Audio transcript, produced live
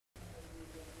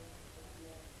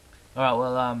Alright,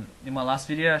 well, in my last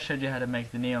video I showed you how to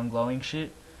make the neon glowing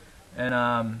shit,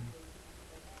 and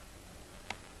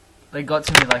they got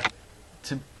to me, like,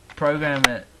 to program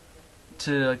it,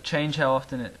 to like change how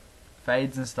often it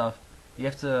fades and stuff. You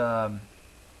have to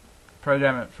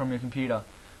program it from your computer,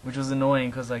 which was annoying,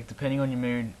 because, like, depending on your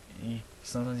mood,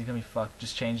 sometimes you can be fucked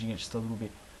just changing it just a little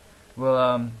bit.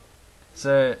 Well,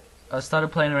 so I started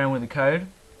playing around with the code,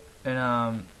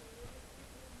 and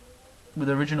with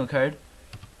the original code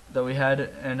that we had,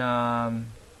 and I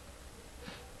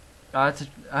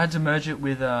had to merge it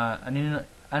with an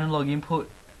analog input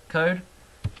code,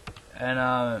 and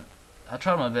I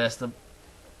tried my best. I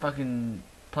fucking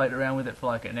played around with it for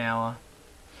like an hour.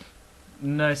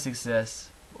 No success.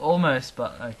 Almost,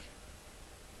 but like.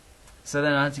 So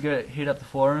then I had to go hit up the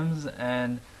forums,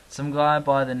 and some guy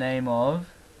by the name of,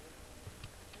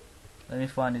 let me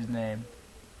find his name.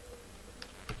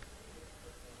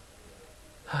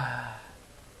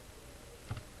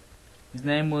 His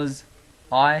name was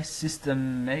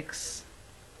systemx,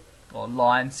 or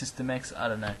line systemx, I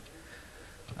don't know.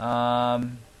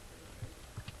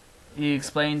 He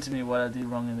explained to me what I did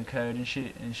wrong in the code and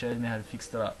shit, and showed me how to fix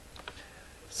it up.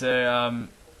 So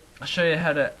I'll show you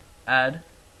how to add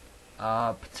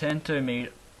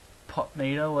potentiometer, pot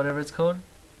meter, whatever it's called,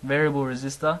 variable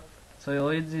resistor. So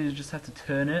all you do is just have to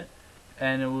turn it,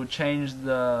 and it will change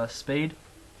the speed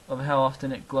of how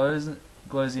often it glows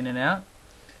in and out.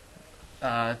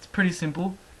 It's pretty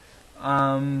simple.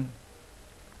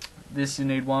 This, you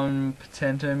need one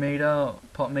potentiometer,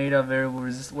 pot meter, variable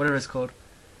resistor, whatever it's called.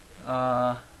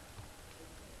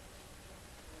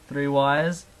 3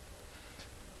 wires.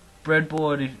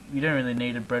 Breadboard, you don't really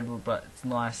need a breadboard, but it's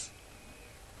nice.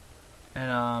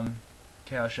 And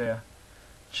okay, I'll show you.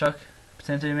 Chuck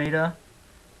potentiometer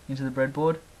into the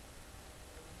breadboard.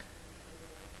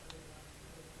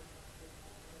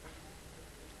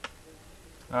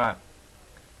 Alright.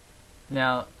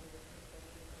 Now,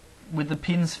 with the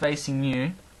pins facing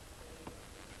you,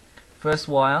 first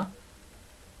wire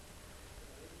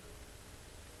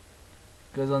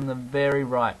goes on the very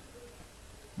right.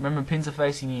 Remember, pins are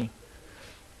facing you,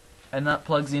 and that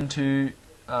plugs into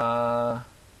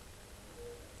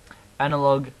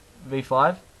analog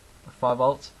V5, 5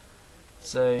 volts.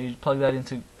 So you plug that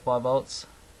into 5 volts.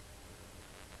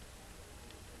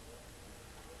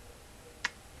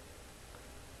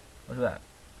 Look at that.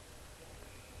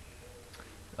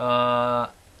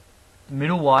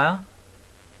 Middle wire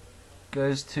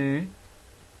goes to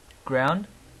ground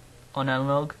on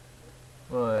analog.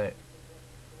 Wait.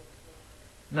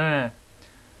 No.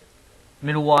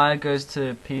 Middle wire goes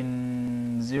to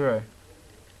pin 0.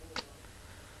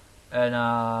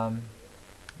 And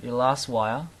your last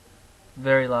wire,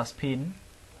 very last pin,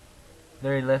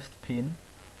 very left pin,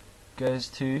 goes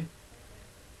to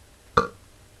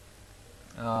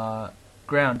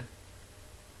ground.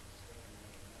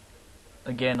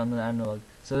 Again on the analog.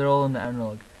 So they're all on the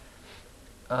analog.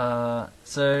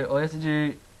 So all you have to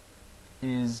do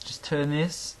is just turn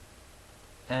this,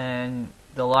 and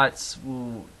the lights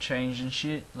will change and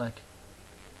shit, like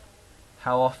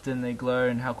how often they glow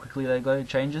and how quickly they glow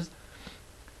changes.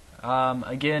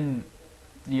 Again,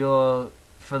 for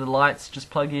the lights, just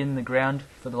plug in the ground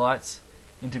for the lights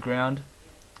into ground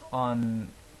on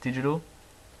digital,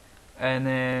 and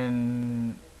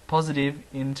then positive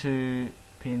into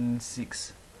pin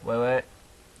 6.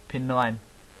 Pin 9,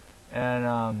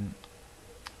 and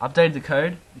update the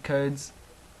code. The code's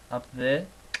up there,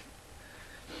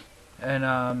 and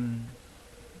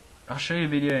I'll show you a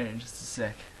video in just a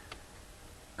sec.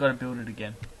 Gotta build it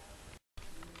again.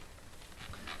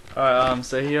 Alright,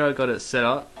 so here I got it set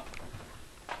up.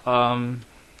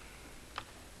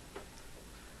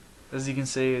 As you can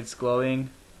see, it's glowing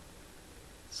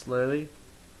slowly,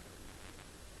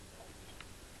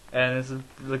 and it's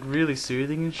like really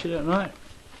soothing and shit at night.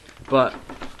 But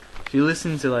if you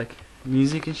listen to like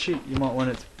music and shit, you might want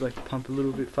it to like pump a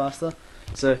little bit faster.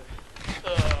 So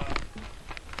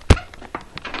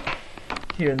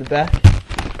here in the back,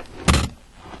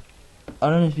 I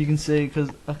don't know if you can see because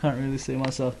I can't really see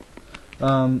myself.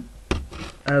 I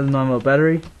have a 9-volt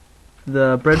battery,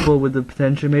 the breadboard with the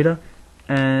potentiometer,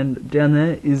 and down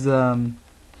there is the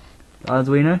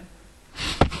Arduino.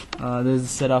 There's a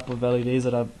setup of LEDs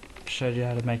that I showed you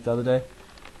how to make the other day,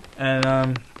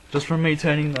 and just from me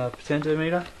turning the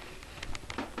potentiometer,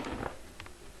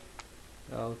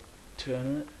 I'll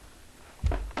turn it.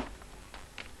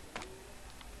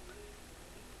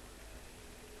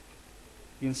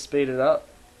 You can speed it up.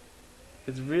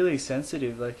 It's really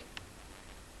sensitive, like,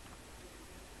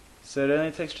 so it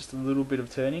only takes just a little bit of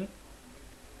turning.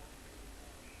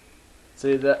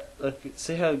 See that? Like,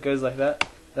 see how it goes like that?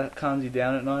 that calms you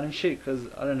down at night and shit, because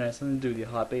I don't know, something to do with your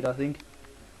heartbeat, I think.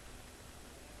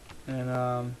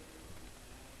 And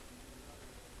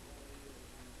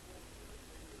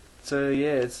so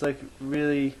yeah, it's like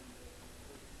really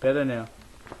better now.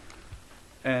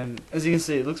 And as you can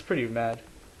see, it looks pretty mad.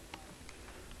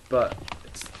 But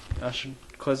I should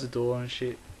close the door and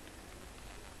shit.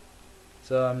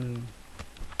 So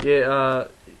yeah,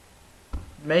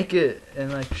 make it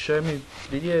and like show me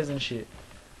videos and shit.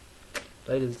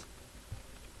 Laters.